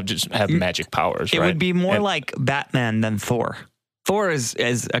 but he doesn't have magic powers. It right? would be more like Batman than Thor. Thor is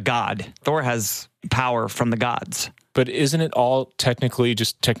a god. Thor has power from the gods. But isn't it all technically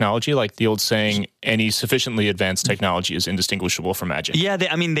just technology? Like the old saying, any sufficiently advanced technology is indistinguishable from magic. Yeah,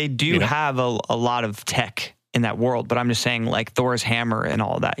 they do have a lot of tech in that world. But I'm just saying, like Thor's hammer and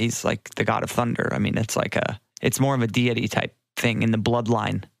all that, he's like the god of thunder. I mean, it's more of a deity type thing in the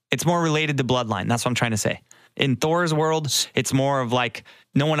bloodline. It's more related to bloodline. That's what I'm trying to say. In Thor's world, it's more of like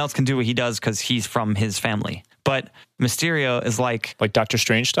no one else can do what he does because he's from his family. But Mysterio is like Doctor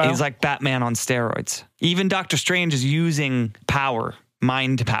Strange style? He's like Batman on steroids. Even Doctor Strange is using power,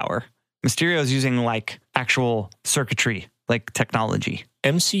 mind power. Mysterio is using like actual circuitry, like technology.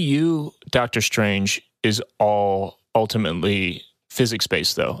 MCU Doctor Strange is all ultimately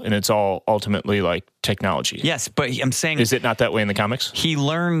physics-based, though, and it's all ultimately like technology. Yes, but I'm saying... Is it not that way in the comics? He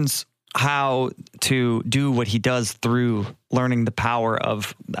learns how to do what he does through learning the power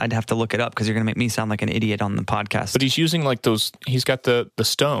of, I'd have to look it up because you're going to make me sound like an idiot on the podcast. But he's using like those, he's got the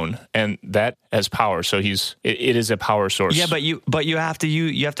stone and that as power. So it is a power source. Yeah, but you have to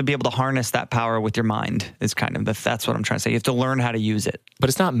be able to harness that power with your mind. Is kind of that's what I'm trying to say. You have to learn how to use it. But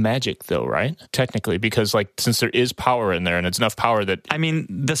it's not magic though, right? Technically, because like since there is power in there and it's enough power that... I mean,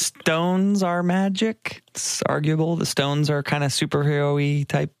 the stones are magic. It's arguable. The stones are kind of superhero-y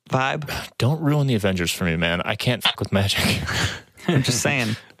type vibe. Don't ruin the Avengers for me, man. I can't fuck with magic. I'm just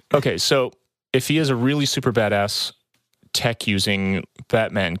saying. Okay, so if he is a really super badass tech using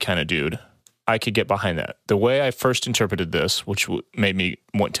Batman kind of dude, I could get behind that. The way I first interpreted this, which made me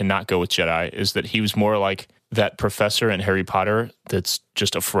want to not go with Jedi, is that he was more like that professor in Harry Potter that's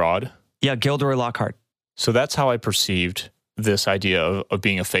just a fraud. Yeah, Gilderoy Lockhart. So that's how I perceived this idea of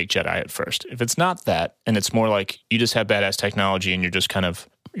being a fake Jedi at first. If it's not that, and it's more like you just have badass technology and you're just kind of,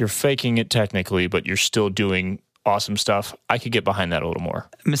 you're faking it technically, but you're still doing awesome stuff, I could get behind that a little more.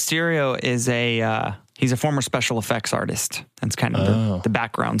 Mysterio is he's a former special effects artist. That's kind of the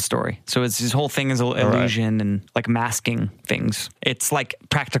background story. So his whole thing is illusion and like masking things. It's like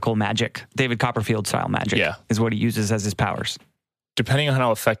practical magic, David Copperfield style magic is what he uses as his powers. Depending on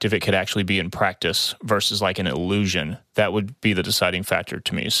how effective it could actually be in practice versus like an illusion, that would be the deciding factor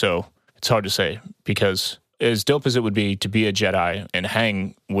to me. So it's hard to say, because as dope as it would be to be a Jedi and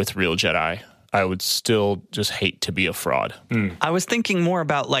hang with real Jedi, I would still just hate to be a fraud. I was thinking more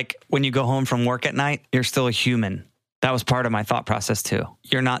about like when you go home from work at night, you're still a human. That was part of my thought process too.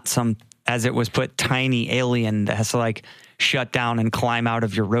 You're not some, as it was put, tiny alien that has to like shut down and climb out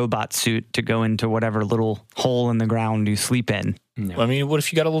of your robot suit to go into whatever little hole in the ground you sleep in. No. I mean, what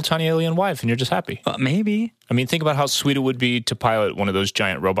if you got a little tiny alien wife and you're just happy? Maybe. I mean, think about how sweet it would be to pilot one of those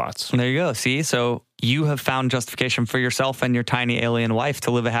giant robots. There you go. See? So you have found justification for yourself and your tiny alien wife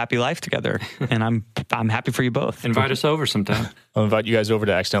to live a happy life together. And I'm happy for you both. Invite us over sometime. I'll invite you guys over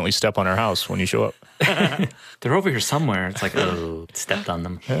to accidentally step on our house when you show up. They're over here somewhere. It's like, oh, stepped on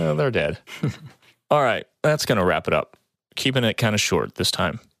them. Yeah, they're dead. All right, that's going to wrap it up. Keeping it kind of short this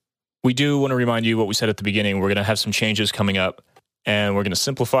time. We do want to remind you what we said at the beginning. We're going to have some changes coming up, and we're going to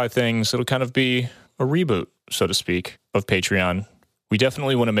simplify things. It'll kind of be a reboot, so to speak, of Patreon. We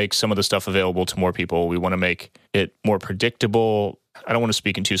definitely want to make some of the stuff available to more people. We want to make it more predictable. I don't want to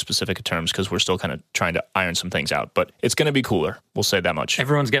speak in too specific terms because we're still kind of trying to iron some things out, but it's going to be cooler. We'll say that much.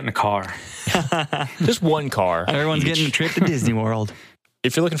 Everyone's getting a car. Just one car. Everyone's getting a trip to Disney World.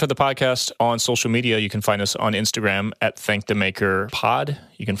 If you're looking for the podcast on social media, you can find us on Instagram at ThankTheMakerPod.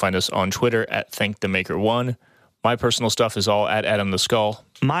 You can find us on Twitter at ThankTheMaker1. My personal stuff is all at Adam the Skull.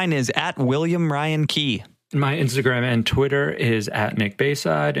 Mine is at William Ryan Key. My Instagram and Twitter is at Nick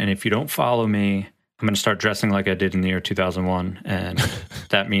Bayside. And if you don't follow me, I'm going to start dressing like I did in the year 2001. And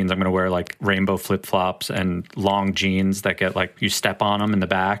that means I'm going to wear like rainbow flip-flops and long jeans that get like, you step on them in the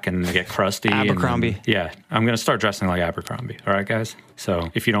back and they get crusty. Abercrombie. Yeah, I'm going to start dressing like Abercrombie. All right, guys?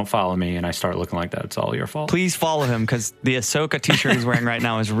 So if you don't follow me and I start looking like that, it's all your fault. Please follow him because the Ahsoka t-shirt he's wearing right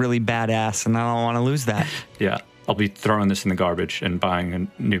now is really badass and I don't want to lose that. Yeah, I'll be throwing this in the garbage and buying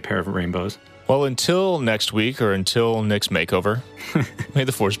a new pair of rainbows. Well, until next week or until Nick's makeover, may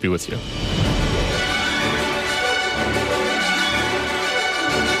the Force be with you.